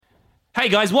Hey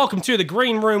guys, welcome to the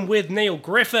Green Room with Neil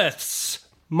Griffiths.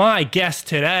 My guest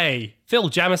today, Phil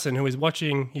Jamieson, who is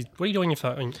watching. What are you doing on your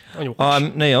phone? On your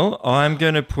watch? Neil, I'm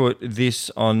going to put this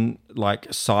on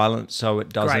like silent so it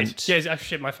doesn't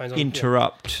my phone's on.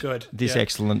 interrupt this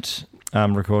excellent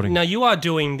recording. Now you are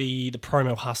doing the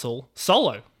promo hustle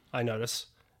solo. I notice.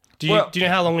 Do you know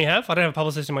how long we have? I don't have a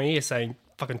publicist in my ear saying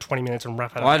fucking 20 minutes and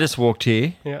wrap it up. I just walked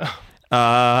here. Yeah.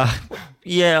 I'm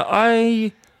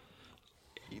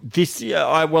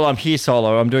here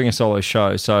solo. I'm doing a solo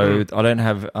show, so I don't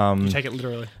have. You take it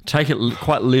literally.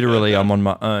 Quite literally. I'm on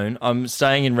my own. I'm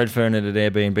staying in Redfern at an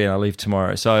Airbnb, and I leave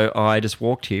tomorrow. So I just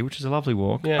walked here, which is a lovely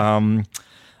walk. Yeah.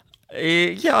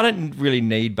 I don't really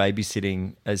need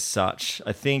babysitting as such.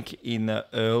 I think in the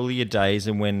earlier days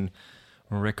and when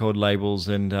record labels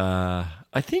and I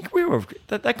think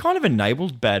that kind of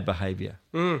enabled bad behaviour.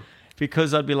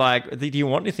 Because I'd be like, do you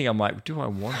want anything? I'm like, do I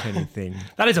want anything?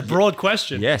 That is a broad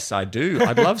question. Yes, I do.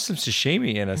 I'd love some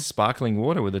sashimi and a sparkling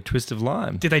water with a twist of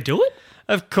lime. Did they do it?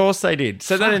 Of course they did.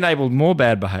 So that enabled more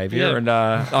bad behaviour, and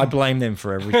I blame them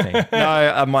for everything.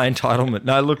 No, my entitlement.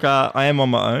 No, look, I am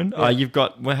on my own. You've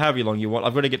got however long you want.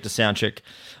 I've got to get to sound check.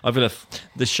 I've got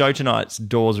the show tonight's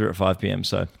doors are at 5 p.m.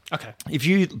 So okay, if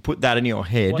you put that in your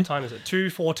head, what time is it?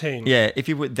 2:14. Yeah, if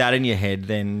you put that in your head,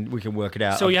 then we can work it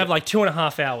out. So you have like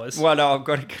 2.5 hours. Well, no, I've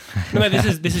got to. No,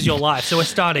 this is your life. So we're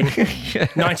starting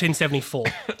 1974,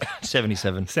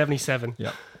 77. 77.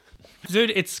 Yeah.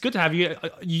 Dude, it's good to have you.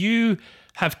 You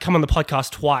have come on the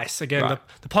podcast twice. Again, Right.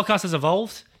 the podcast has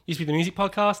evolved. Used to be the music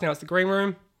podcast. Now it's the Green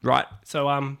Room. Right. So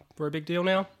we're a big deal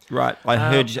now. Right.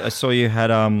 I saw you had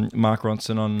Mark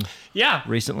Ronson on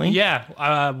recently. Yeah.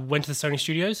 I went to the Sony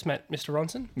studios, met Mr.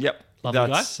 Ronson. Yep. Lovely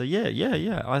guy.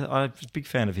 Yeah. I'm a big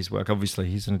fan of his work.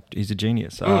 Obviously, he's a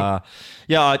genius. I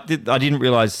didn't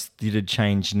realise you had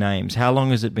changed names. How long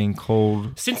has it been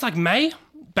called? Since like May.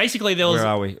 Basically, there was... Where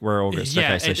are we? We're August.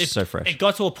 Yeah, okay, so fresh. It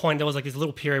got to a point, there was like this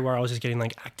little period where I was just getting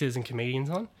like actors and comedians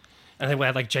on. And then we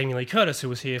had like Jamie Lee Curtis, who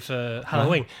was here for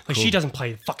Halloween. Like cool. She doesn't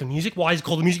play fucking music. Why is it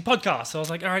called a music podcast? So I was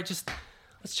like, all right,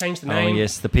 let's change the name. Oh,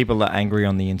 yes. The people that are angry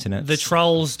on the internet. The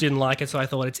trolls didn't like it, so I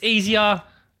thought it's easier.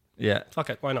 Yeah. Fuck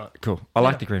it, why not? Cool. I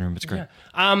like the Green Room. It's great.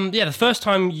 Yeah. The first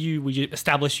time we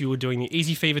established you were doing the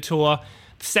Easy Fever tour.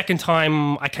 The second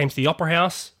time I came to the Opera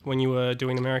House when you were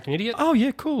doing American Idiot. Oh,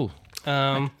 yeah, cool.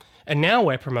 And now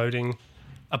we're promoting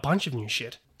a bunch of new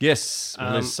shit. Yes,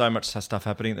 there's so much stuff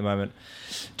happening at the moment.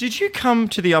 Did you come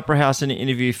to the Opera House and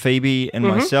interview Phoebe and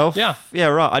myself? Yeah. Yeah,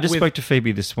 right. I just spoke to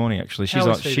Phoebe this morning, actually.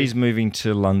 Phoebe? She's moving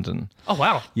to London. Oh,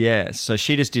 wow. Yeah, so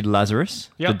she just did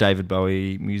Lazarus, the David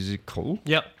Bowie musical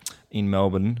in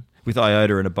Melbourne with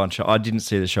Iota and a bunch of... I didn't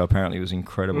see the show, apparently it was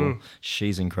incredible.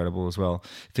 She's incredible as well.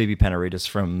 Phoebe Panaritis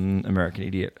from American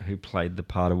Idiot, who played the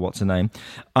part of what's her name.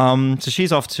 So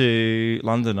she's off to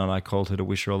London and I called her to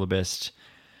wish her all the best.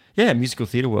 Yeah, musical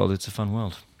theatre world, it's a fun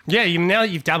world. Yeah, now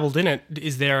that you've dabbled in it,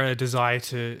 is there a desire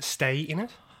to stay in it?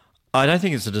 I don't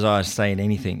think it's a desire to stay in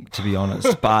anything, to be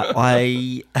honest. But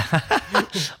I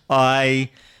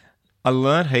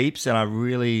learned heaps, and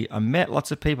I met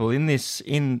lots of people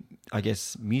in I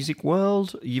guess music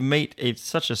world. It's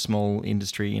such a small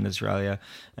industry in Australia,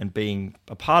 and being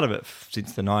a part of it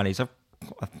since the 90s. I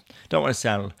don't want to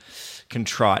sound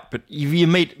contrite, but you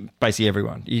meet basically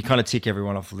everyone. You kind of tick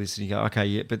everyone off the list and you go, okay,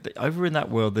 yeah. But over in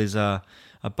that world, there's a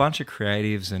bunch of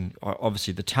creatives, and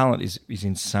obviously the talent is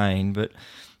insane, but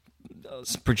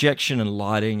projection and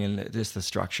lighting and just the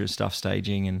structure of stuff,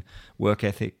 staging and work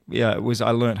ethic. Yeah,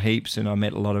 I learnt heaps and I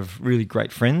met a lot of really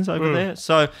great friends over there.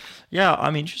 So, yeah,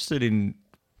 I'm interested in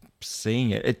seeing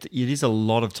it. It is a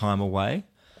lot of time away,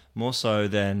 more so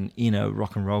than in a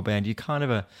rock and roll band. You kind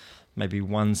of maybe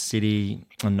one city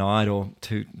a night or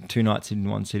two nights in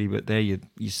one city, but there you're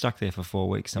stuck there for 4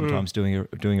 weeks sometimes doing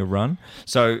a run.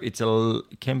 So it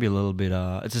can be a little bit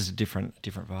it's just a different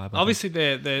vibe. Obviously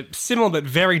they're similar but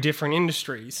very different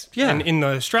industries. Yeah. And in the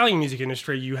Australian music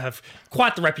industry you have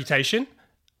quite the reputation.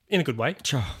 In a good way.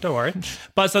 Sure. Don't worry.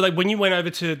 But so like when you went over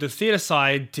to the theatre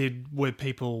side, were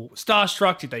people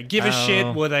starstruck? Did they give a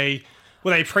shit? Were they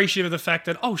appreciative of the fact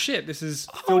that, oh shit, this is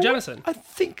Phil Jamieson? I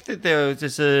think that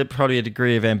there's probably a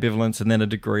degree of ambivalence and then a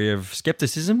degree of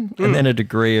skepticism and then a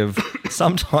degree of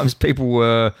sometimes people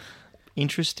were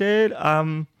interested.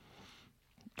 I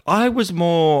was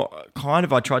more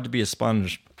I tried to be a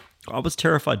sponge. I was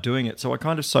terrified doing it, so I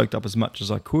kind of soaked up as much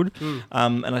as I could.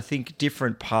 And I think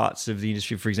different parts of the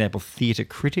industry, for example, theatre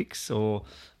critics or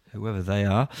whoever they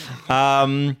are,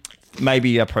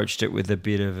 maybe approached it with a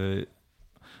bit of a...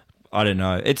 I don't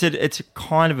know. It's a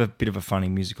kind of a bit of a funny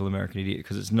musical American Idiot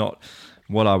because it's not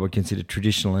what I would consider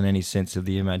traditional in any sense of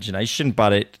the imagination,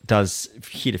 but it does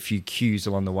hit a few cues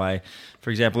along the way. For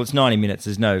example, it's 90 minutes.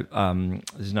 There's no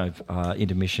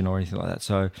intermission or anything like that.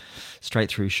 So straight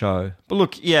through show. But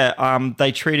look,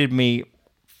 they treated me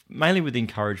mainly with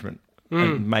encouragement.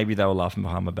 And maybe they were laughing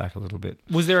behind my back a little bit.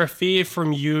 Was there a fear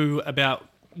from you about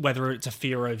whether it's a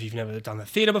fear of you've never done the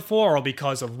theatre before or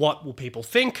because of what will people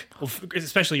think, or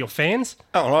especially your fans?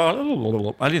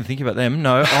 Oh, I didn't think about them.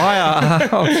 No,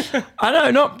 I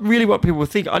know, not really what people would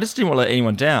think. I just didn't want to let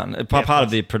anyone down. Part of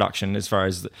the production, as far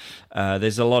as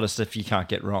there's a lot of stuff you can't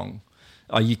get wrong.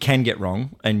 You can get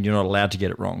wrong, and you're not allowed to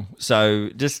get it wrong.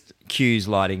 So just cues,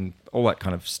 lighting, all that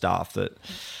kind of stuff that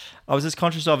I was just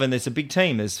conscious of. And there's a big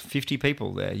team. There's 50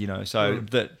 people there, so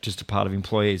that just a part of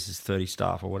employees is 30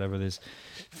 staff or whatever. There's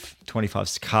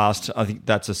 25 cast. I think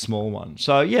that's a small one.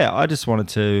 So, I just wanted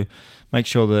to make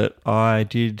sure that I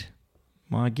did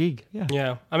my gig.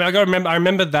 Yeah. I mean, I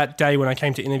remember that day when I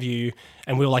came to interview you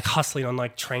and we were like hustling on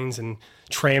like trains and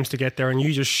trams to get there, and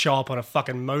you just show up on a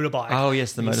fucking motorbike. Oh,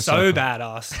 yes, the motorcycle. So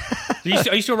badass.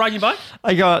 Are you still riding your bike?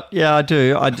 I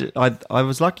do. I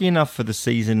was lucky enough for the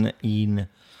season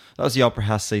that was the Opera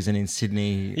House season in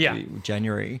Sydney,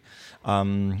 January.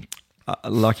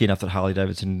 Lucky enough that Harley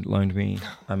Davidson loaned me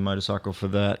a motorcycle for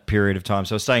that period of time.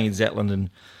 So I was staying in Zetland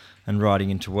and riding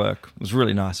into work. It was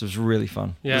really nice. It was really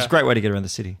fun. Yeah. It was a great way to get around the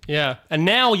city. Yeah. And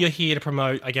now you're here to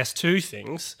promote, I guess, two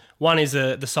things. One is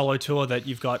the solo tour that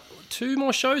you've got 2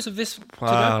 more shows of this to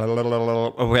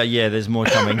go. Well, yeah, there's more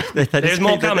coming. There's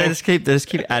more coming. They just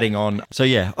keep adding on. So,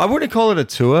 I wouldn't call it a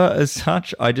tour as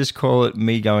such. I just call it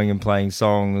me going and playing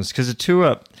songs, because a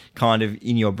tour kind of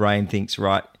in your brain thinks,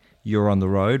 right, you're on the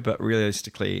road, but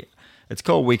realistically, it's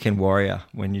called Weekend Warrior.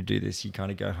 When you do this, you kind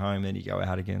of go home, then you go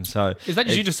out again. So is that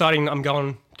just you deciding I'm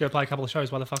going go play a couple of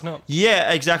shows? Why the fuck not?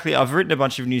 Yeah, exactly. I've written a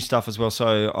bunch of new stuff as well,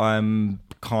 so I'm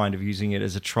kind of using it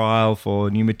as a trial for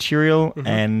new material,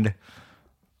 and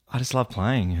I just love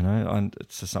playing. And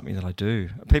it's just something that I do.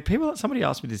 Somebody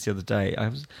asked me this the other day.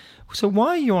 So why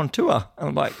are you on tour? And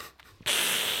I'm like,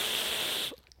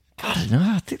 I don't know.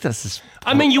 I think that's just...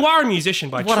 I mean, you are a musician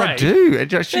by what trade. I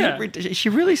do. She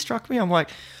really struck me. I'm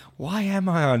like, why am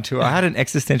I on tour? I had an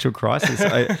existential crisis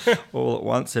all at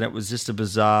once, and it was just a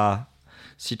bizarre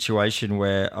situation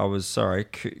where I was... Sorry,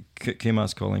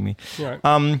 Kumar's calling me. Right.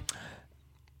 I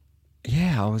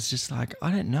was just like, I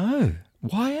don't know.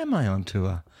 Why am I on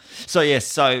tour? So,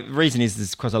 the reason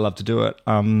is because I love to do it.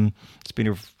 It's been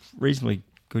a reasonably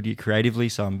good year creatively,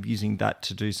 so I'm using that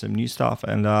to do some new stuff,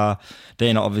 and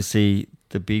then obviously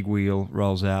the big wheel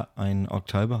rolls out in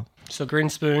October. So Green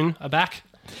Spoon are back.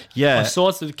 Yeah, I saw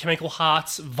it's the Chemical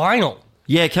Hearts vinyl.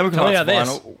 Yeah, Chemical Hearts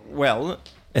vinyl. This. Well,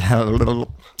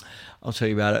 I'll tell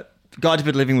you about it. Guide to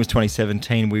Better Living was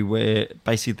 2017.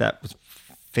 That was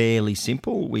fairly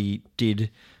simple. We did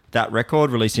that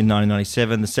record released in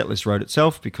 1997. The setlist wrote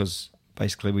itself because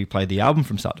basically we played the album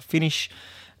from start to finish.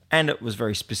 And it was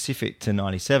very specific to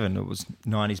 97. It was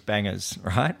 90s bangers,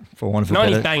 right? For want of a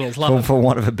 90s bangers, love it. For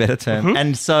want of a better term. Mm-hmm.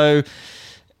 And so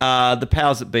the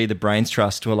powers that be, the Brains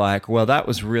Trust, were like, well, that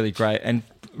was really great and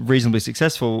reasonably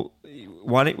successful.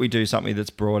 Why don't we do something that's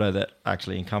broader, that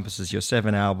actually encompasses your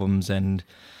 7 albums? And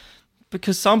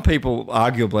because some people,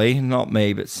 arguably, not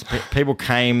me, but people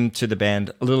came to the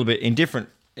band a little bit in different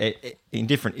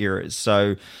eras.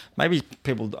 So maybe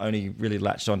people only really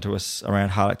latched onto us around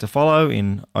Hard Act to Follow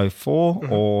in 04,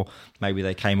 or maybe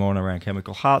they came on around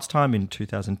Chemical Hearts time in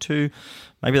 2002.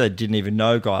 Maybe they didn't even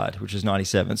know Guide, which was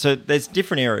 97. So there's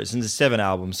different eras, and there's 7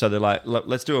 albums. So they're like,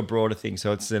 let's do a broader thing.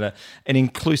 So it's an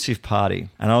inclusive party.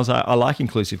 And I was like, I like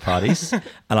inclusive parties and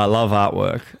I love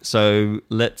artwork. So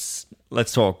let's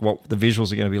talk what the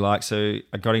visuals are going to be like. So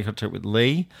I got in contact with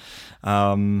Lee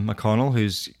McConnell,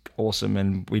 who's awesome,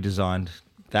 and we designed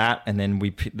that. And then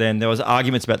there was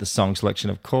arguments about the song selection,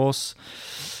 of course,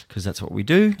 because that's what we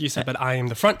do. You said, but I am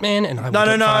the front man, and I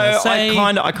will no. say.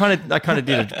 I kind of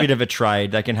did a bit of a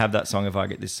trade. They can have that song if I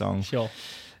get this song. Sure.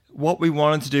 What we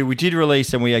wanted to do, we did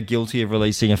release, and we are guilty of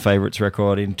releasing a favourites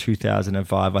record in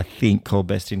 2005, I think, called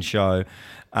Best in Show.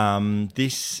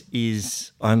 This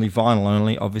is only vinyl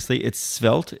only, obviously. It's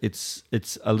svelte. It's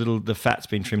a little, the fat's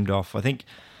been trimmed off. I think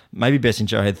maybe Best in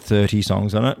Show had 30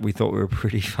 songs on it. We thought we were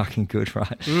pretty fucking good,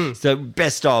 right? So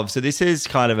best of. So this is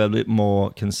kind of a bit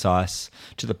more concise,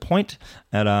 to the point.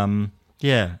 And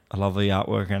a lovely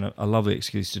artwork and a lovely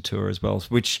excuse to tour as well,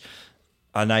 which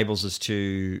enables us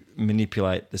to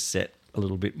manipulate the set a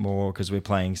little bit more, because we're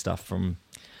playing stuff from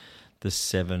the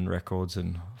 7 records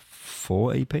and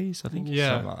 4 EPs, I think.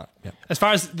 Yeah. Like that. As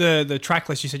far as the track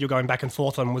list you said you're going back and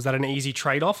forth on, was that an easy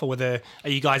trade-off, or are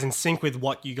you guys in sync with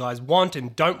what you guys want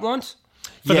and don't want?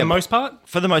 For the most part?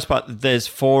 For the most part, there's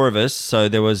 4 of us. So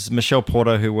there was Michelle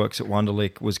Porter, who works at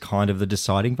Wonderlick, was kind of the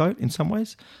deciding vote in some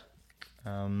ways.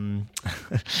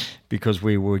 Because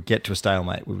we would get to a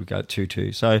stalemate. We would go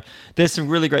 2-2. So there's some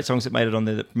really great songs that made it on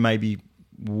there that maybe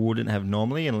wouldn't have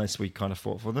normally unless we kind of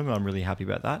fought for them. I'm really happy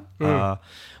about that.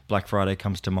 Black Friday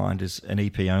comes to mind as an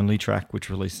EP-only track, which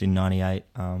released in 98,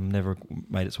 never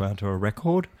made its way onto a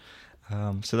record.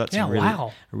 So that's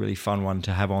a really fun one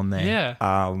to have on there. Yeah.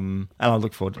 And I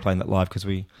look forward to playing that live because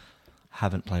we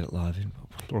haven't played it live in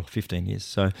 15 years.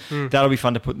 So that'll be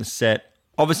fun to put in the set.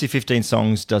 Obviously, 15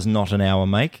 songs does not an hour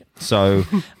make. So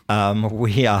I'm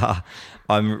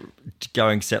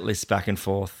going set lists back and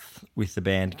forth with the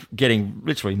band, getting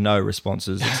literally no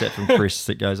responses except from Chris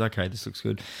that goes, okay, this looks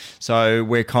good. So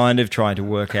we're kind of trying to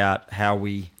work out how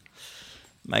we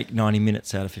make 90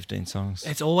 minutes out of 15 songs.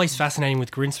 It's always fascinating with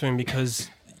Grinspoon because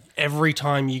every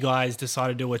time you guys decide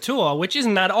to do a tour, which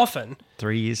isn't that often.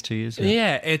 3 years, 2 years.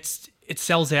 Yeah, it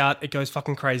sells out. It goes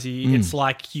fucking crazy. It's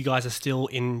like you guys are still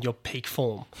in your peak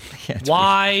form. Yeah,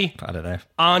 Why weird. I don't know.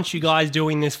 Aren't you guys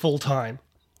doing this full time?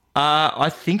 I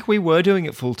think we were doing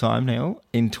it full time now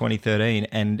in 2013,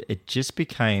 and it just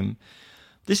became.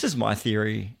 This is my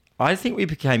theory. I think we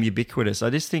became ubiquitous. I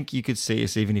just think you could see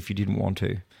us even if you didn't want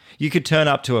to. You could turn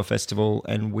up to a festival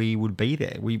and we would be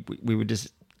there. We would just.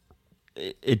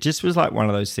 It just was like one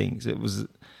of those things. It was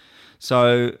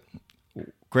so.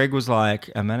 Greg was like,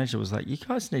 our manager was like, you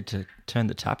guys need to turn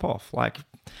the tap off. Like,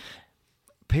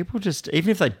 people just, even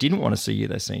if they didn't want to see you,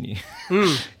 they've seen you.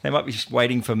 They might be just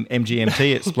waiting for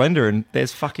MGMT at Splendor and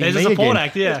there's fucking there's me a support again.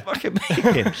 act, yeah. There's fucking me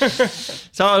again.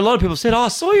 So a lot of people said, I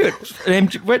saw you at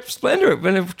Splendor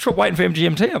when they were waiting for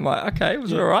MGMT. I'm like, okay,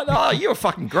 was it all right? Oh, you were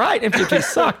fucking great. MGMT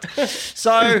sucked.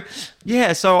 So,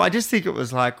 yeah, so I just think it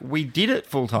was like, we did it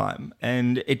full time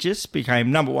and it just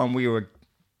became, number one, we were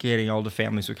getting older,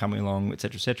 families were coming along,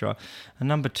 etc., etc. And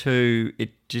number 2, it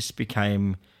just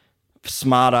became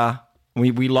smarter.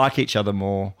 We like each other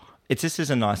more. It just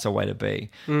is a nicer way to be.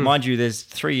 Mind you, there's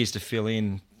 3 years to fill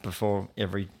in before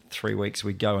every 3 weeks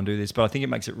we go and do this, but I think it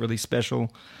makes it really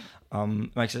special.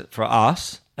 Makes it for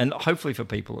us and hopefully for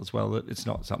people as well that it's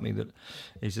not something that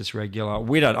is just regular.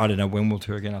 I don't know when we'll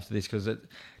tour again after this because,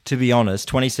 to be honest,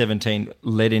 2017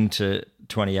 led into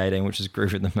 2018, which is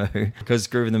Groove in the Moo, because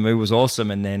Groove in the Moo was awesome,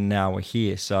 and then now we're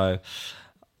here. So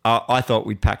I thought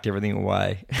we'd packed everything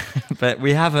away, but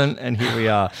we haven't, and here we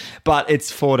are. But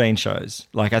it's 14 shows.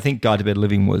 Like, I think Guide to Bed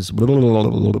Living was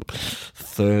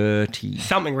 30.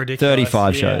 Something ridiculous.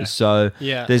 35 shows. So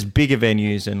yeah. There's bigger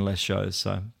venues and less shows.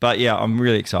 So, but yeah, I'm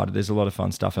really excited. There's a lot of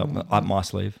fun stuff up my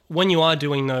sleeve. When you are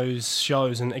doing those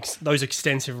shows and those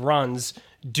extensive runs,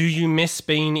 do you miss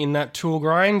being in that tour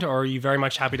grind, or are you very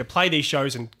much happy to play these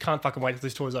shows and can't fucking wait till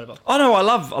this tour's over? Oh no, I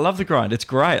love the grind. It's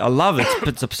great. I love it.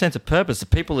 It's a sense of purpose. The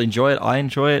people enjoy it. I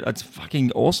enjoy it. It's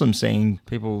fucking awesome seeing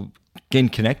people again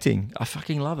connecting. I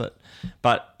fucking love it.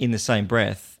 But in the same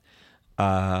breath,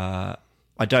 I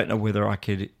don't know whether I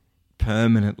could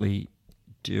permanently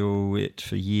do it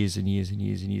for years and years and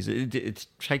years and years. It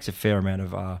takes a fair amount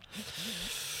of.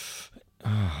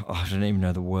 I don't even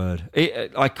know the word.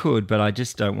 I could, but I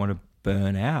just don't want to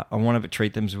burn out. I want to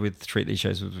treat these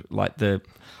shows with like the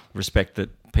respect that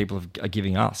people are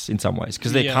giving us in some ways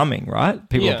because they're coming, right?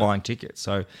 People are buying tickets,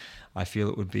 so I feel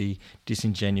it would be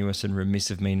disingenuous and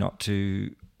remiss of me not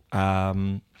to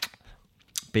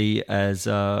be at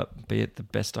the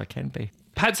best I can be.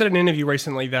 Pat said in an interview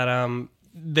recently that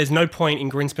there's no point in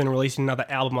Grinspoon releasing another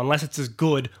album unless it's as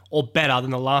good or better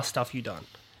than the last stuff you've done.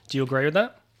 Do you agree with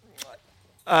that?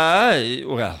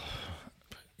 Well,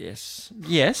 yes,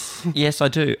 I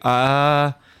do.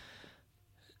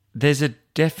 There's a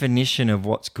definition of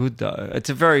what's good, though. It's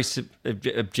a very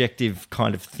objective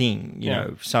kind of thing. You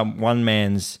know, one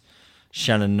man's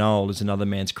Shannon Knoll is another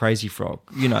man's Crazy Frog.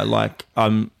 You know, like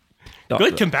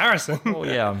good comparison. Oh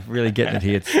yeah, I'm really getting it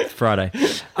here. It's Friday.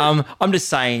 I'm just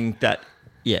saying that.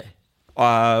 Yeah.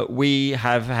 We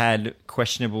have had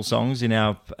questionable songs in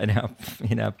our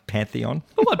pantheon.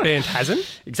 Well, what band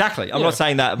hasn't? Exactly. I'm not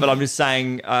saying that, but I'm just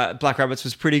saying Black Rabbits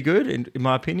was pretty good in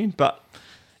my opinion. But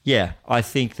yeah, I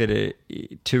think that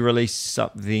to release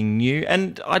something new,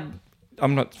 and I'm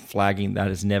not flagging that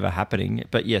as never happening,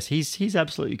 but yes, he's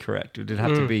absolutely correct. It'd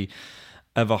have to be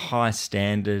of a high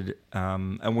standard,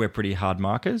 and we're pretty hard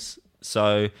markers.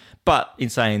 So, but in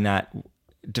saying that,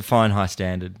 define high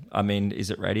standard. I mean,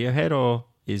 is it Radiohead or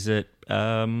is it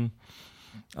Chance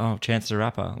the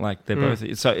Rapper? Like they're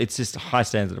both. So it's just a high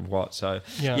standard of what. So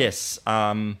yes.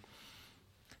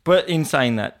 But in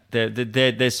saying that,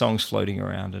 there's songs floating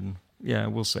around, and yeah,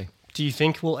 we'll see. Do you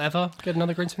think we'll ever get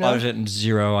another Greenspan I've album? got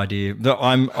zero idea.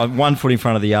 I'm one foot in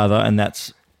front of the other, and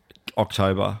that's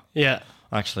October. Yeah.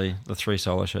 Actually, the 3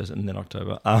 solo shows and then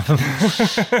October.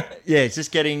 Yeah, it's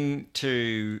just getting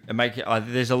to make it.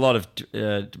 There's a lot of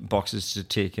boxes to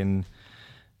tick, and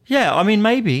yeah, I mean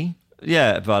maybe,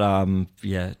 yeah, but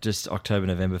yeah, just October,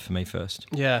 November for me first.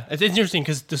 Yeah, it's interesting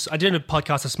because I did a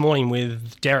podcast this morning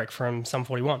with Derek from Sum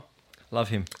 41. Love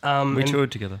him. We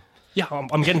toured together. Yeah,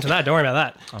 I'm getting to that. Don't worry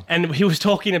about that. Oh. And he was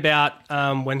talking about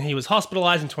when he was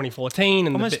hospitalized in 2014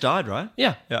 and almost died, right?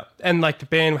 Yeah, yeah, and like the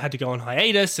band had to go on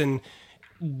hiatus and.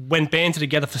 When bands are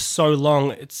together for so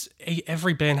long,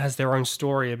 every band has their own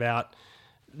story about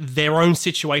their own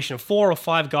situation. 4 or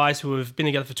 5 guys who have been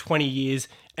together for 20 years,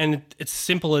 and it's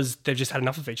simple as they've just had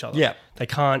enough of each other. Yeah. They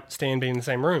can't stand being in the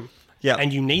same room. Yeah.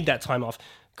 And you need that time off.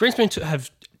 Greenspan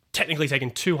have technically taken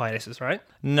 2 hiatuses, right?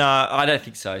 No, I don't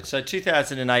think so. So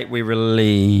 2008 we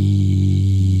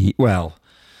released... Well...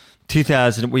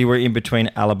 2000, we were in between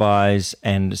Alibis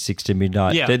and 6 to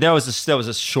Midnight. Yeah. There was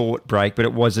a short break, but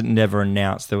it wasn't never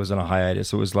announced there was on a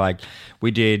hiatus. It was like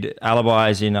we did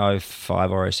Alibis in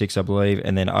 05 or 06, I believe,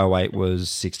 and then 08 was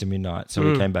 6 to Midnight. So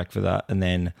we came back for that, and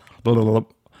then well,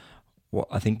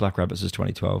 I think Black Rabbits was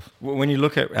 2012. When you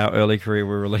look at our early career,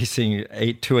 we're releasing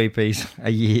 2 EPs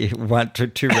a year,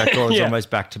 2 records Yeah. almost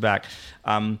back to back.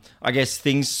 I guess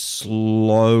things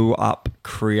slow up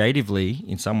creatively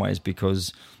in some ways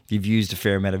because you've used a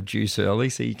fair amount of juice early,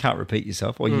 so you can't repeat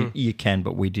yourself. Well, you can,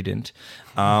 but we didn't.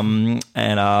 Yeah,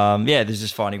 there's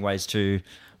just finding ways to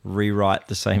rewrite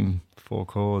the same 4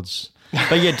 chords.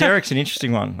 But yeah, Derek's an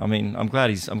interesting one. I mean, I'm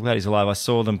glad he's alive. I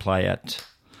saw them play at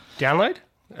Download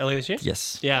earlier this year.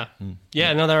 Yes. Yeah.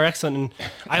 Yeah. No, they were excellent, and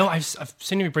I've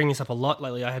seen you bring this up a lot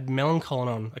lately. I had Melancholy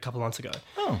on a couple of months ago.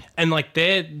 Oh. And like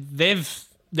their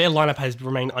lineup has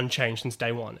remained unchanged since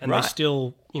day one, and Right. they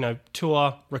still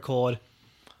tour, record.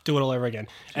 Do it all over again.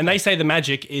 And they say the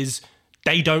magic is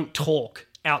they don't talk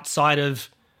outside of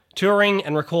touring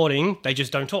and recording. They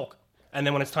just don't talk. And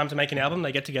then when it's time to make an album,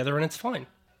 they get together and it's fine.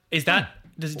 Is that,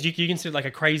 do you consider it like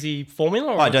a crazy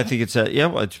formula? Or? I don't think it's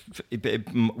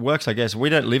it works, I guess. We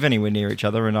don't live anywhere near each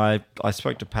other, and I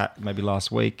spoke to Pat maybe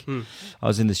last week. I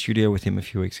was in the studio with him a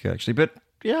few weeks ago, actually. But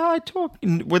yeah, I talk.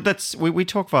 We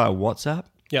talk via WhatsApp.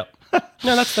 Yep.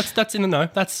 No, that's in the know.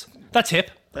 That's hip.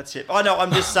 That's it. I know.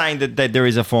 I'm just saying that there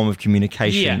is a form of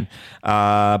communication,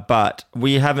 but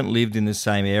we haven't lived in the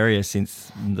same area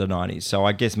since the 90s. So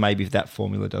I guess maybe that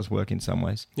formula does work in some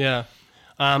ways. Yeah.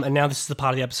 And now this is the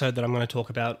part of the episode that I'm going to talk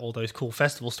about all those cool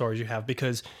festival stories you have,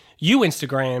 because you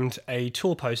Instagrammed a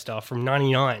tour poster from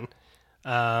 99.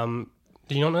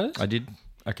 Did you not know this? I did.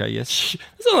 Okay, yes.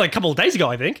 This was like a couple of days ago,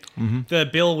 I think. Mm-hmm. The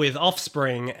bill with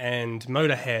Offspring and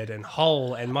Motorhead and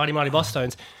Hole and Mighty Mighty Boss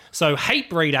Stones. So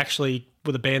Hatebreed actually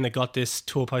were the band that got this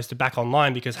tour poster back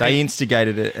online because they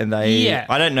instigated it, and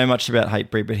I don't know much about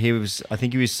Hatebreed, but I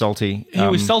think he was salty. He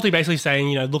was salty, basically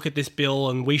saying, look at this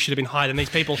bill and we should have been higher than these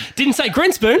people. Didn't say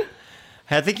Grinspoon.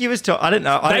 I think he was. I don't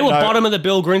know. They were bottom of the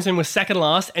bill. Grinspoon was second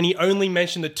last, and he only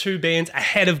mentioned the 2 bands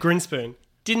ahead of Grinspoon.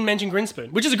 Didn't mention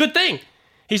Grinspoon, which is a good thing.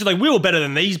 He's like, we were better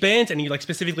than these bands, and he like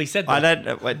specifically said that.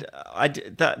 I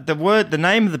don't. The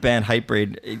name of the band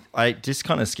Hatebreed, it just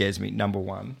kind of scares me. Number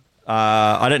one,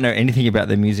 I don't know anything about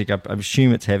their music. I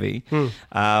assume it's heavy.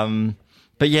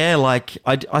 But yeah, like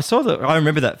I saw that. I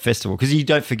remember that festival because you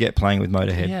don't forget playing with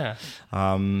Motorhead. Yeah.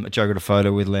 Joe got a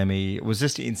photo with Lemmy. It was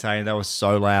just insane. They were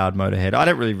so loud, Motorhead. I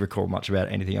don't really recall much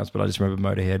about anything else, but I just remember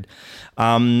Motorhead.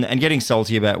 And getting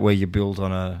salty about where you build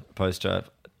on a poster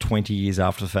 20 years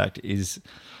after the fact is...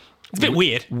 It's a bit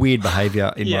weird. Weird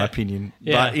behaviour, in my opinion.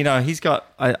 Yeah. But, he's got...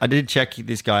 I did check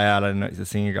this guy out. I don't know, he's a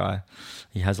singer guy.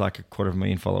 He has like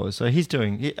 250,000 followers. So he's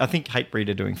doing... I think Hatebreed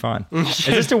are doing fine. It's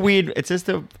just a weird... It's just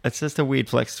a weird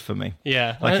flex for me.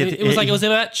 Yeah. It was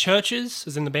about churches,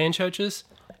 as in the band churches,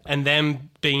 and them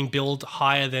being billed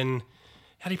higher than...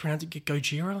 How do you pronounce it?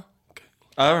 Gojira?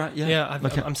 Oh, right, yeah. Yeah,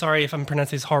 I'm sorry if I'm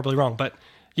pronouncing this horribly wrong, but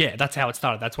yeah, that's how it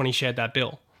started. That's when he shared that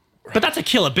bill. But that's a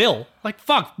killer bill. Like,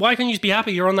 fuck, why can't you just be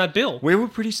happy you're on that bill? We were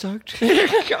pretty stoked.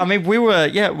 I mean,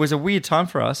 it was a weird time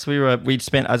for us. We'd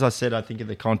spent, as I said, I think in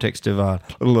the context of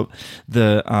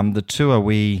the tour,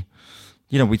 we'd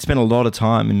spent a lot of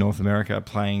time in North America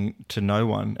playing to no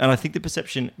one. And I think the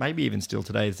perception, maybe even still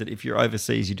today, is that if you're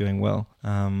overseas, you're doing well.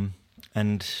 And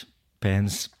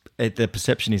bands... the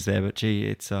perception is there, but gee,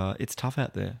 it's tough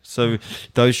out there. So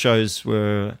those shows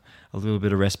were a little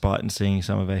bit of respite in seeing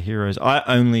some of our heroes. I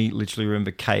only literally remember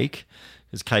Cake,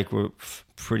 because Cake were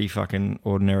pretty fucking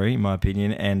ordinary, in my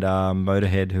opinion, and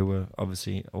Motorhead, who were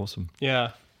obviously awesome.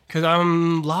 Yeah. Because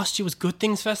last year was Good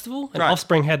Things Festival, and Right.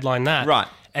 Offspring headlined that. Right.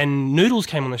 and Noodles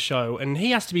came on the show, and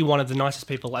he has to be one of the nicest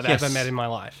people I've ever met in my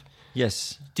life.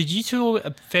 Yes. Did you tour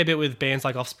a fair bit with bands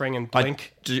like Offspring and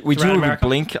Blink? We toured with America?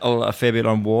 Blink a fair bit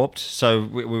on Warped, so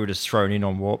we were just thrown in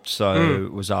on Warped. So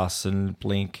it was us and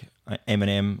Blink,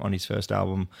 Eminem on his first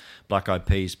album, Black Eyed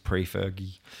Peas,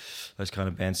 Pre-Fergie, those kind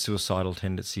of bands, Suicidal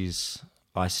Tendencies,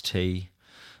 Ice-T.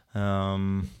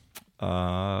 Yeah.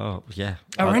 Are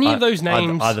any of those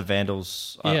names... Either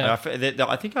Vandals. Yeah.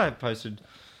 I think I posted...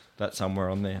 that somewhere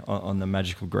on there on the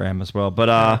Magical Gram as well.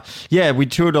 But yeah, we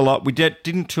toured a lot. We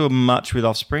didn't tour much with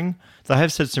Offspring. They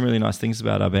have said some really nice things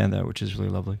about our band though, which is really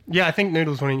lovely. Yeah, I think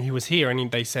Noodles, when he was here, and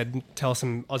they said, tell us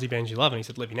some Aussie bands you love, and he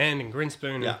said Living End and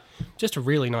Grinspoon. Yeah. Just a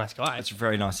really nice guy. It's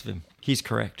very nice of him. He's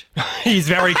correct. He's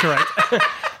very correct.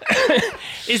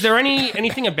 Is there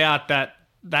anything about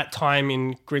that time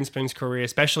in Grinspoon's career,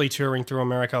 especially touring through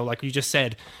America, like you just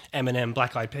said, Eminem,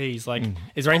 Black Eyed Peas, like,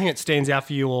 is there anything that stands out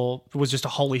for you, or was just a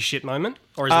holy shit moment?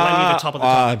 Or is Lemmy the top of the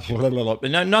top?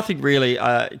 No, nothing really.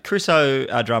 Chris O,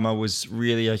 our drummer, was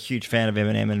really a huge fan of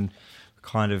Eminem and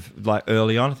kind of like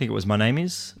early on, I think it was My Name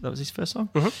Is, that was his first song.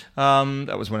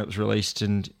 That was when it was released,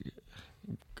 and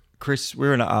Chris, we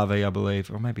were in an RV, I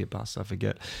believe, or maybe a bus, I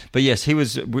forget. But yes, he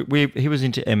was he was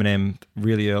into Eminem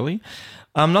really early.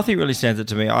 Nothing really stands out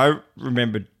to me. I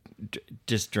remember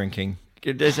just drinking.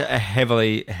 There's a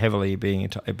heavily being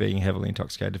heavily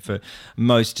intoxicated for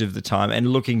most of the time.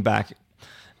 And looking back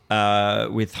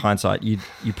with hindsight, you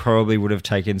probably would have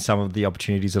taken some of the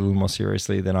opportunities a little more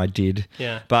seriously than I did.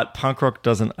 Yeah. But punk rock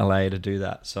doesn't allow you to do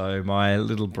that. So my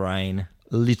little brain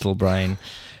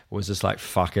was just like,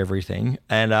 fuck everything.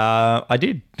 And I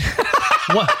did.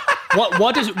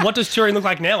 What does touring look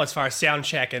like now as far as sound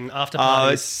check and after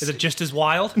parties? Is it just as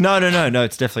wild? No,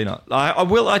 it's definitely not.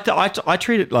 I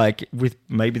treat it like with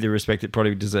maybe the respect it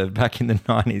probably deserved back in the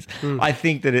 90s. I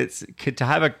think that it's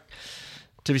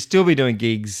to still be doing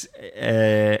gigs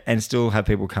and still have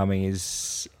people coming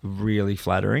is really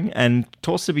flattering, and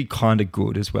to also be kind of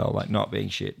good as well, like not being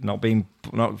shit, not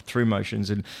through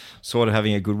motions, and sort of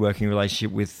having a good working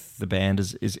relationship with the band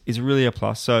is really a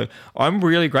plus. So I'm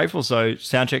really grateful. So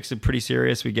sound checks are pretty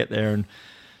serious. We get there and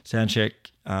sound check,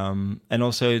 and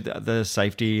also the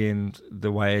safety and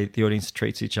the way the audience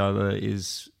treats each other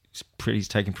is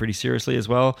taken pretty seriously as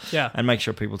well. Yeah. And make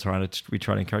sure we try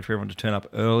to encourage everyone to turn up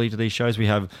early to these shows. We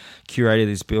have curated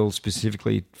this bill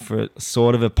specifically for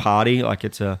sort of a party, like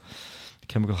it's a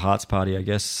Chemical Hearts party, I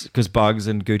guess, because Bugs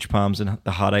and Gooch Palms and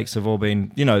the Heartaches have all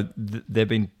been, they've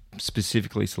been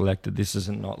specifically selected. This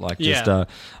isn't not like just a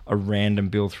random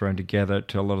bill thrown together.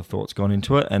 A lot of thought's gone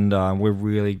into it, and we're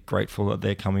really grateful that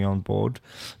they're coming on board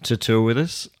to tour with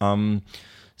us.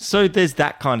 So there's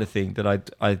that kind of thing that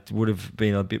I would have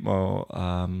been a bit more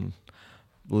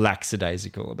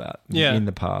lackadaisical about in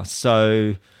the past.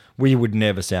 So we would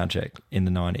never sound check in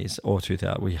the 90s or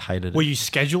 2000. We hated it. Were you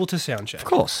scheduled to sound check? Of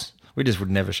course. We just would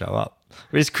never show up.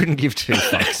 We just couldn't give two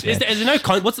fucks. Is there no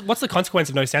what's the consequence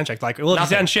of no sound check? Like, well, if you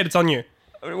sound shit, it's on you.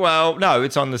 Well, no,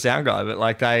 it's on the sound guy, but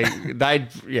like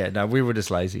we were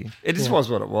just lazy. It just was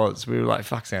what it was. We were like,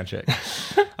 fuck sound check.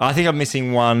 I think I'm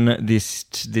missing one this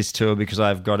tour because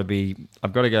I've got to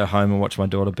go home and watch my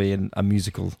daughter be in a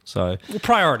musical. So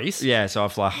priorities. Yeah, so I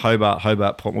fly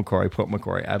Hobart, Port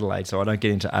Macquarie, Adelaide. So I don't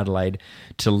get into Adelaide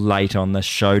till late on the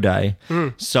show day.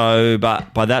 So,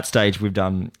 but by that stage we've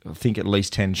done, I think, at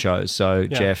least 10 shows. So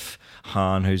Jeff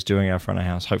Hahn, who's doing our front of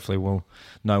house, hopefully will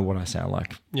know what I sound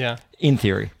like. Yeah. In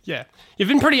theory. Yeah. You've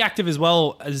been pretty active as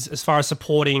well as far as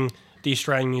supporting the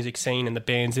Australian music scene and the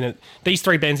bands in it. These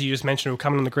three bands you just mentioned who are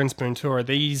coming on the Grinspoon tour, are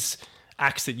these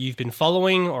acts that you've been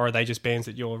following, or are they just bands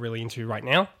that you're really into right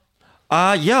now?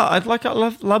 Yeah, I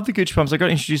love the Gooch Pumps. I got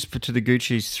introduced to the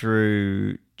Goochies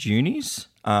through Junies,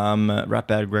 Rap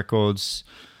Bad Records.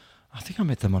 I think I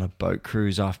met them on a boat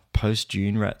cruise after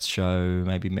post-June Rats show,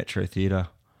 maybe Metro Theatre.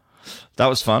 That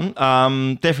was fun.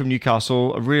 They're from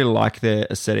Newcastle. I really like their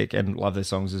aesthetic and love their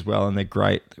songs as well, and they're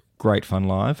great fun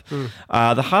live.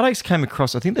 The Heartaches came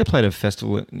across, I think they played a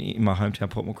festival in my hometown,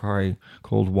 Port Macquarie,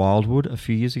 called Wildwood a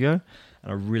few years ago,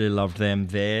 and I really loved them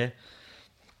there.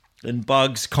 And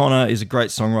Bugs, Connor is a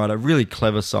great songwriter, really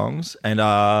clever songs, and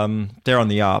they're on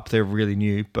the up. They're really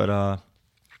new, but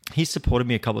he supported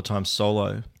me a couple of times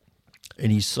solo,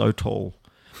 and he's so tall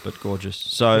but gorgeous.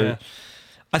 So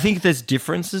I think there's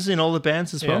differences in all the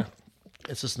bands as well.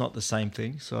 It's just not the same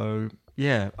thing. So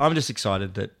yeah, I'm just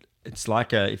excited that it's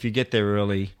like if you get there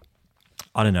early,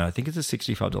 I don't know, I think it's a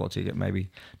 $65 ticket, maybe.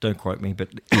 Don't quote me, but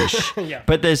ish.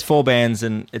 But there's 4 bands,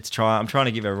 and I'm trying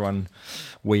to give everyone,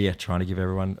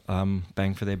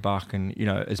 bang for their buck and,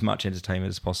 as much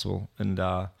entertainment as possible. And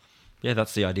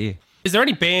that's the idea. Is there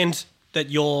any band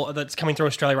that's coming through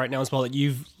Australia right now as well that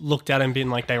you've looked at and been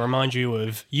like they remind you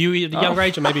of you at the younger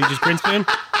age, or maybe just Grinspoon?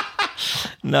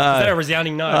 No. Is that a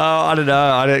resounding no? Oh, I don't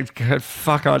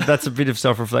know. That's a bit of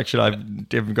self-reflection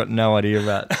I've got no idea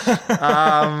about.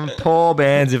 Poor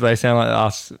bands if they sound like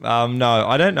us. No,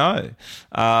 I don't know.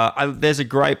 There's a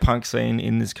great punk scene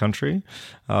in this country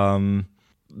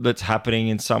that's happening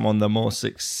in some on the more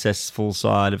successful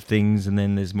side of things, and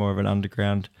then there's more of an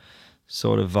underground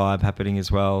sort of vibe happening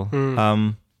as well.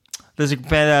 There's a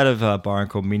band out of Byron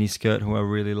called Miniskirt who I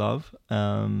really love.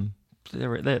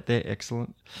 They're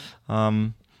excellent.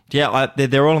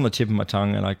 They're all on the tip of my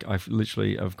tongue, and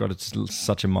I've got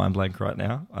such a mind blank right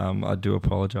now. I do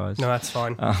apologise. No, that's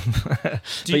fine. But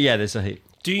yeah, there's a heap.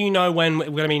 Do you know when we're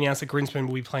going to be announced that Grinspoon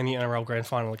will be playing the NRL Grand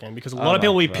Final again? Because a lot of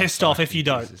people will be pissed off if you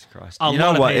don't. Jesus Christ. A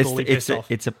lot of people will be pissed off.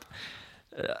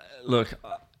 Look.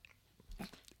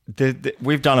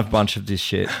 We've done a bunch of this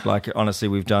shit. Like, honestly,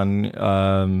 we've done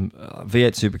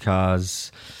V8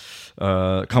 Supercars,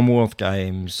 Commonwealth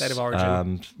Games. State of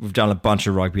Origin. We've done a bunch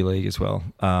of rugby league as well.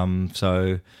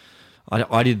 So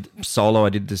I did solo. I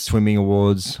did the swimming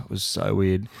awards. It was so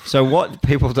weird. So what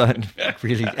people don't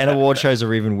really... And award shows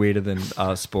are even weirder than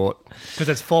sport. Because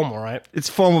it's formal, right? It's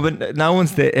formal, but no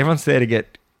one's there. Everyone's there to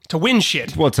get... To win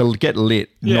shit. Well, to get lit,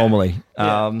 normally.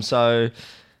 Yeah. So...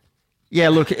 Yeah,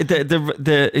 look,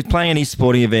 playing any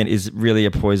sporting event is really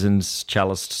a poisoned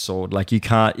chaliced sword. Like, you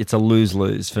can't, it's a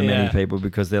lose-lose for many people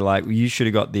because they're like, well, you should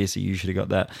have got this or you should have got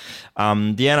that.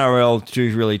 The NRL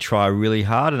do really try really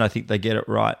hard, and I think they get it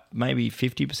right maybe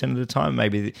 50% of the time.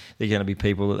 Maybe they're going to be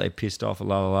people that they pissed off.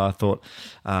 I thought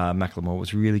Macklemore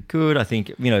was really good. I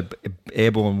think,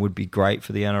 Airborne would be great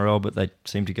for the NRL, but they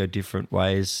seem to go different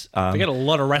ways. They get a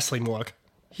lot of wrestling work.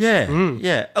 Yeah,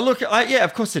 yeah. Look,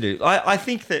 of course they do. I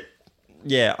think that,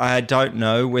 yeah, I don't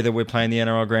know whether we're playing the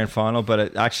NRL Grand Final, but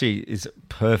it actually is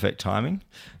perfect timing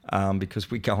because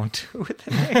we go into it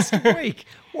the next week.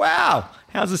 Wow.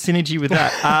 How's the synergy with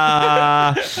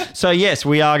that? So, yes,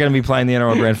 we are going to be playing the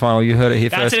NRL Grand Final. You heard it here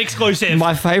first. That's an exclusive.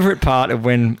 My favourite part of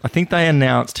when I think they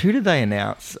announced... Who did they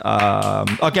announce?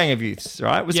 Gang of Youths,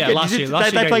 right? Last year.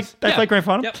 They played Grand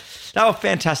Final? Yep. They were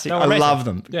fantastic. I love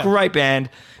them. Yeah. Great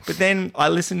band. But then I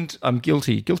listened... I'm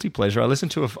guilty pleasure. I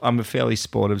listened to... I'm a fairly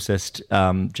sport-obsessed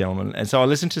gentleman. And so I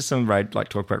listened to some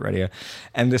talkback radio,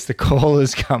 and there's the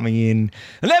callers coming in.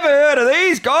 I never heard of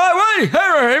these guys.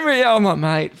 I'm like,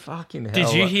 mate, fucking hell.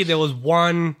 Did you hear there was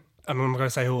one... I'm not going to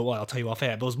say who it was. I'll tell you off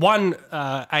air. There was one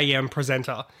AM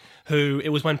presenter who... It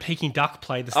was when Peking Duck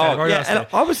played the State of Origin. And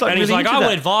I was like, and really he's like, into I that.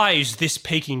 would advise this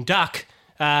Peking Duck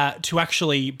to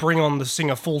actually bring on the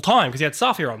singer full time because he had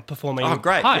Safia on performing. Oh,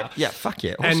 great. Higher. Yeah, fuck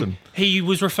yeah. Awesome. And he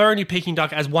was referring to Peking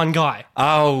Duck as one guy.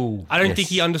 Oh, I don't think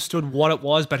he understood what it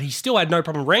was, but he still had no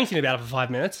problem ranting about it for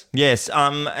 5 minutes. Yes,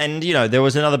 and there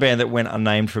was another band that went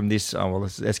unnamed from this. Oh, well,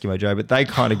 this is Eskimo Joe, but they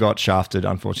kind of got shafted,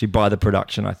 unfortunately, by the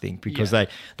production. I think because they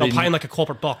were playing like a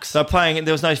corporate box. They're playing.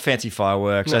 There was no fancy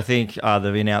fireworks. No. I think one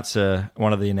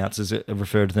of the announcers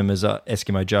referred to them as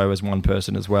Eskimo Joe as one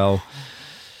person as well.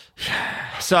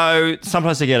 So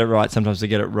sometimes they get it right, sometimes they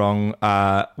get it wrong.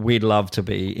 We'd love to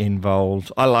be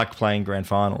involved. I like playing grand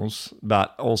finals,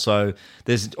 but also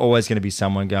there's always going to be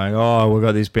someone going, oh, we've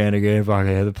got this band again. Fuck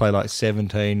yeah, they play like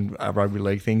 17 rugby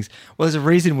league things. Well, there's a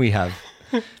reason we have.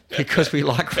 Because we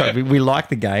like rugby. We like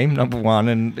the game, number one,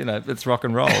 and it's rock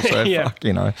and roll. So yeah.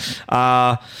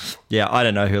 I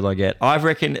don't know who they'll get. I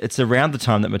reckon it's around the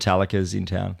time that Metallica's in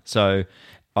town. So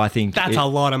I think that's a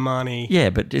lot of money. Yeah,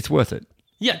 but it's worth it.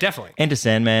 Yeah, definitely. Enter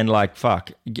Sandman,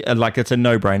 fuck. It's a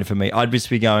no-brainer for me. I'd just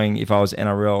be going, if I was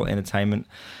NRL Entertainment,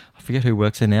 I forget who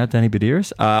works there now, Danny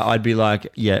Badiris. I'd be like,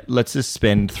 yeah, let's just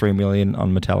spend $3 million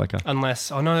on Metallica.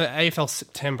 Unless, AFL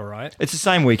September, right? It's the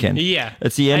same weekend. Yeah.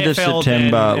 It's the end AFL of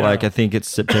September, then, I think it's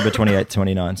September 28th,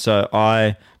 29.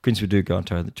 So Prince would do go on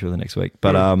tour the next week.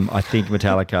 But I think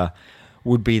Metallica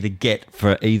would be the get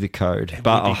for either code.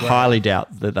 But I highly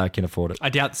doubt that they can afford it. I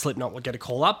doubt Slipknot would get a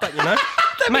call up, but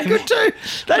That'd be good too.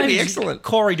 That'd be excellent.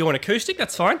 Corey doing acoustic,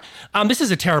 that's fine. This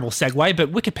is a terrible segue,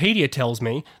 but Wikipedia tells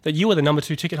me that you were the number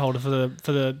 2 ticket holder for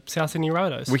the South Sydney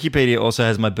Rabbitohs. Wikipedia also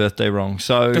has my birthday wrong.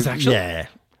 So does it actually? Yeah.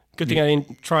 Good thing I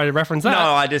didn't try to reference that.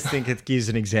 No, I just think it gives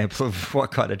an example of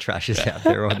what kind of trash is out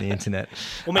there on the internet.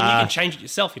 Well, you can change it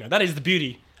yourself, That is the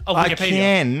beauty of Wikipedia. I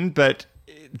can, but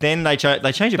then they change it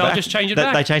back. They'll just change it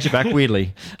back. They change it back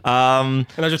weirdly. And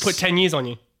they'll just put 10 years on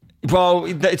you. Well,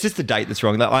 it's just the date that's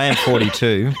wrong. I am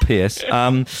 42, P.S.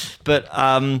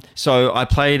 So I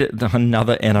played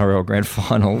another NRL Grand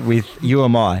Final with You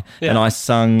Am I, and I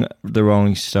sung the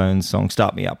Rolling Stones song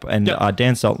 "Start Me Up," and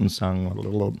Dan Sultan sung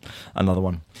another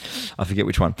one. I forget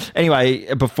which one.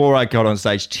 Anyway, before I got on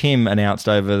stage, Tim announced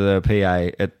over the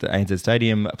PA at the ANZ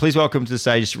Stadium, "Please welcome to the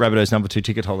stage Rabbitohs number 2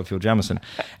 ticket holder Phil Jamieson,"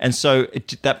 and so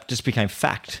that just became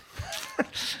fact.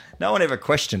 No one ever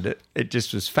questioned it. It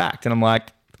just was fact, and I'm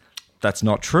like, that's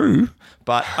not true,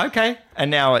 but okay.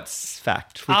 And now it's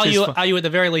fact. Are you at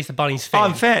the very least a Bunnies fan?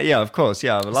 I'm fan, yeah, of course,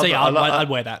 yeah. I'd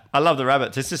wear that. I love the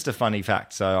Rabbits. It's just a funny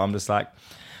fact. So I'm just like,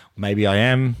 maybe I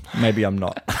am, maybe I'm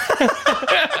not.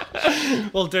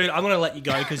 Well, dude, I'm going to let you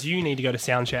go because you need to go to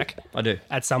soundcheck. I do.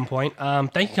 At some point.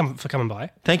 Thank you for coming by.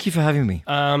 Thank you for having me.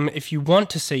 If you want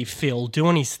to see Phil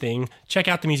doing his thing, check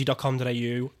out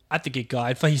themusic.com.au at the Gig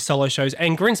Guide for his solo shows,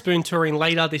 and Grinspoon touring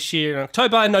later this year in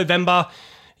October and November.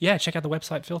 Yeah, check out the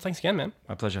website, Phil. Thanks again, man.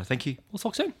 My pleasure. Thank you. We'll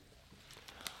talk soon.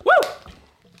 Woo!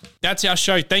 That's our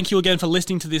show. Thank you again for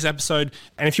listening to this episode.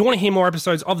 And if you want to hear more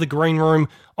episodes of The Green Room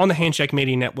on the Handshake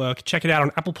Media Network, check it out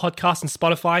on Apple Podcasts and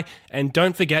Spotify. And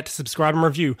don't forget to subscribe and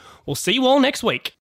review. We'll see you all next week.